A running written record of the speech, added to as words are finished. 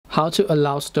How to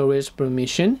allow storage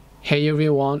permission. Hey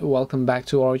everyone, welcome back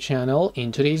to our channel.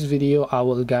 In today's video I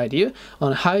will guide you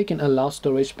on how you can allow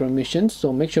storage permissions,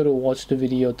 so make sure to watch the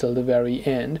video till the very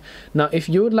end. Now if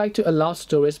you would like to allow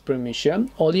storage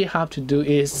permission, all you have to do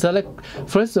is select,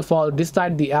 first of all,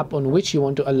 decide the app on which you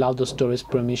want to allow the storage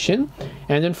permission,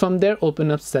 and then from there open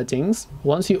up settings.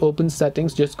 Once you open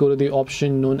settings, just go to the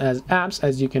option known as apps,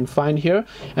 as you can find here,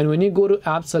 and when you go to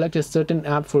apps, select a certain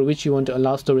app for which you want to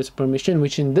allow storage permission,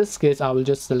 which in this case I will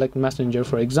just select Messenger,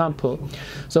 for example.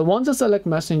 So once you select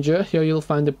Messenger, here you'll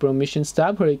find the permissions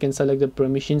tab, where you can select the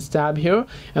permissions tab here,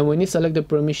 and when you select the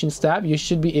permissions tab, you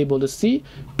should be able to see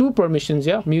two permissions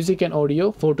here: music and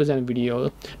audio, photos and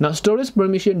video. Now storage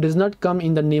permission does not come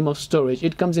in the name of storage,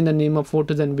 it comes in the name of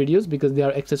photos and videos because they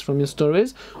are accessed from your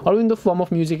storage, or in the form of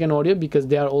music and audio because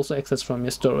they are also accessed from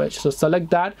your storage. So select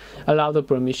that, allow the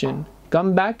permission,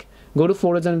 come back, go to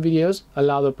photos and videos,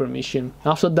 allow the permission.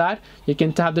 After that, you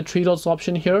can tap the three dots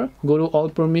option here, go to all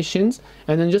permissions,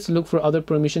 and then just look for other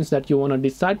permissions that you want to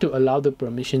decide to allow the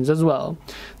permissions as well.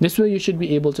 This way you should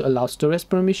be able to allow storage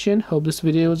permission. Hope this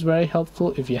video was very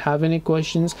helpful. If you have any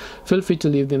questions, feel free to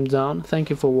leave them down. Thank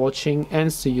you for watching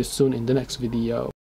and see you soon in the next video.